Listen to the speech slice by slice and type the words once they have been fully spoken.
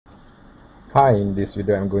Hi, in this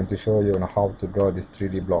video I'm going to show you on how to draw this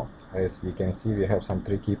 3D block. As you can see, we have some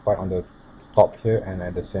tricky part on the top here and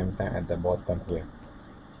at the same time at the bottom here.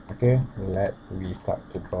 Okay, let we start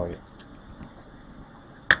to draw it.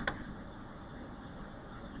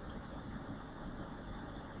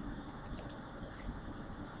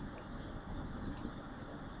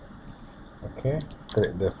 Okay,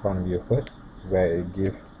 create the front view first, where it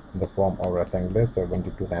give the form of rectangular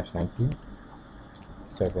 72 times 90,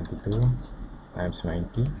 72 times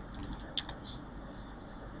 90.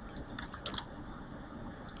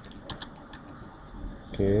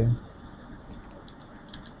 Okay,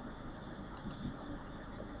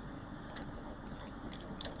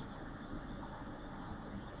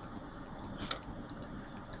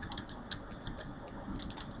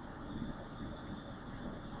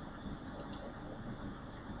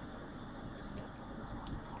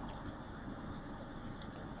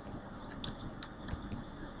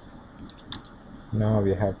 now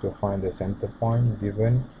we have to find the center point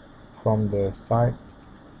given from the side,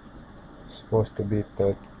 supposed to be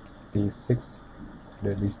 36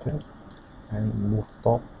 the distance, and move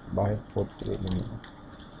top by 48 units.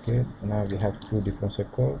 Okay, now we have two different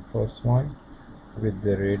circles. First one with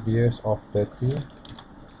the radius of 30,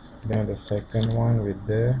 then the second one with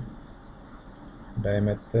the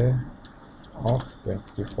diameter of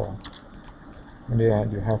 24. And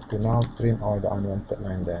then you have to now trim all the unwanted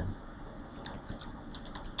line there.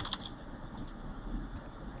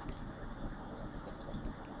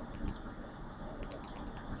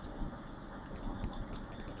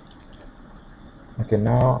 Okay,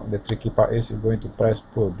 now the tricky part is you're going to press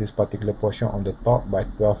pull this particular portion on the top by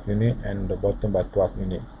 12 unit and the bottom by 12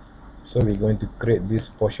 unit. So we're going to create this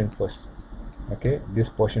portion first. Okay, this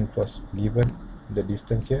portion first, given the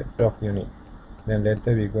distance here 12 unit. Then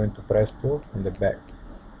later we're going to press pull on the back.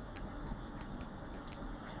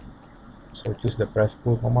 So choose the press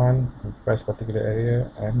pull command, press particular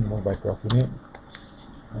area and move by 12 unit,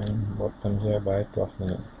 and bottom here by 12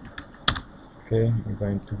 unit. Okay, you're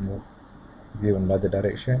going to move view in another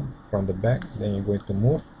direction from the back, then you're going to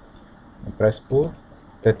move and press pull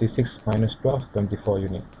 36 minus 12, 24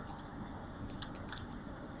 unit.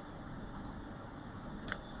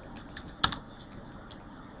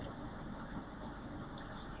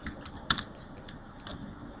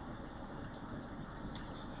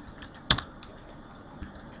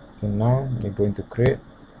 Okay, now we're going to create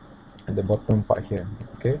the bottom part here,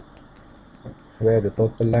 okay, where the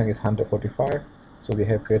total length is 145. So we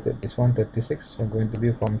have created this one 36, so I'm going to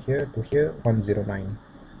be from here to here 109.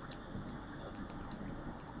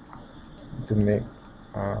 To make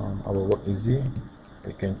our work easy,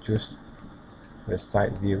 we can choose the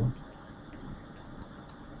side view.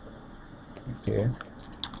 Okay,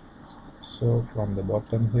 so from the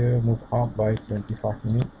bottom here, move up by 25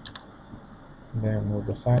 units, then move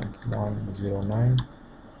the side 109,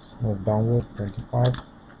 move downward 25,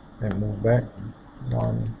 then move back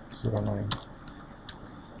 109.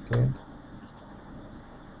 Okay,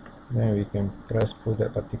 then we can press pull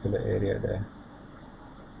that particular area there.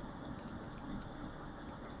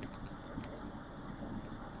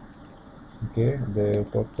 Okay, the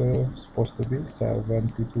total is supposed to be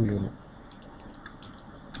 72 units.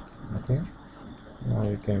 Okay, now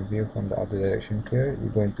you can view from the other direction here.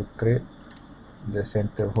 You're going to create the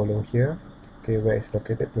center hollow here, okay, where it's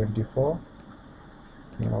located 24,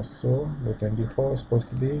 and also the 24 is supposed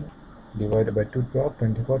to be divided by 2, 12,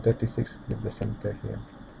 24, 36 with the center here.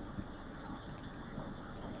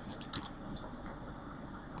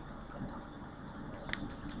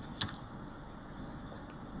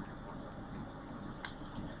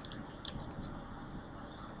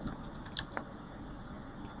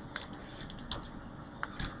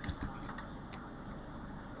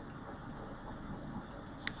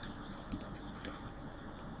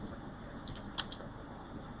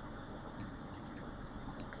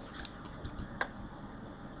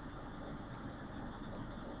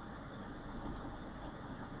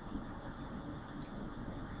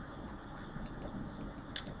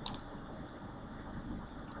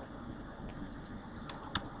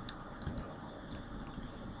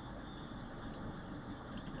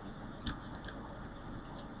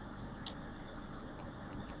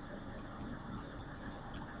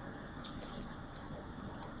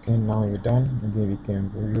 Okay, now you're done. Maybe we can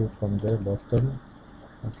view from the bottom.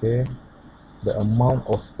 Okay, the amount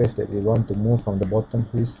of space that we want to move from the bottom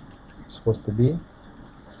is supposed to be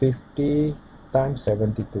 50 times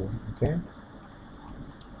 72. Okay,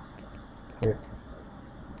 okay,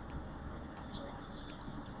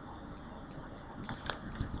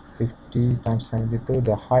 50 times 72,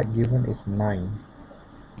 the height given is 9.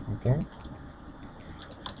 Okay,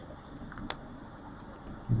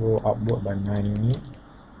 go upward by 9 units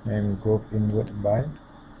and go inward by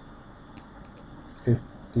 50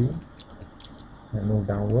 and move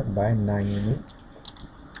downward by 9 units.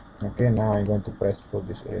 Okay, now I'm going to press pull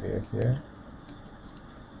this area here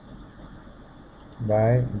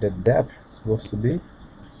by the depth supposed to be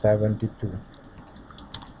 72.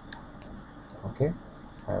 Okay,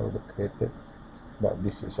 I will create it, but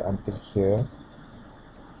this is until here.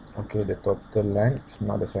 Okay, the total length is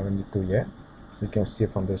not the 72 yet. You can see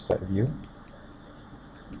from the side view,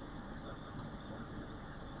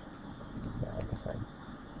 the other side.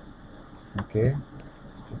 Okay,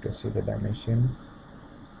 you can see the dimension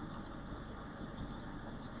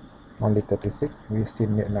only 36. We still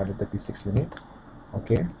need another 36 unit.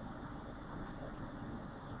 Okay,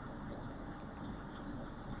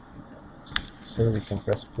 so we can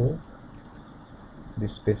press pull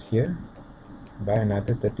this space here by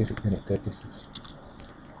another 36 unit. 36.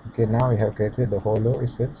 Okay, now we have created the hollow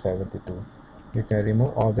is at 72. You can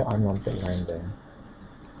remove all the unwanted line there.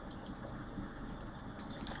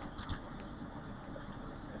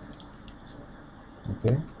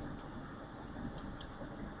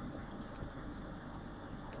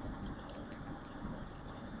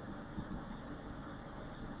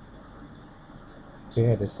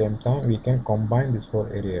 Okay, at the same time we can combine this whole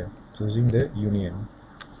area choosing the union,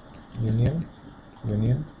 union,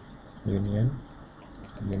 union, union,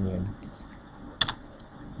 union.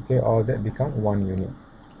 Okay, all that become one unit.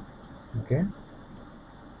 Okay,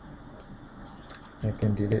 I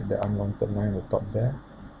can delete the unwanted line on the top there.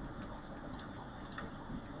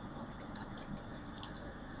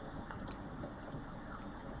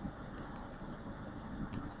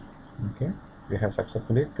 Okay, we have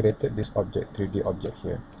successfully created this object, 3D object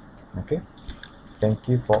here. Okay, thank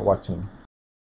you for watching.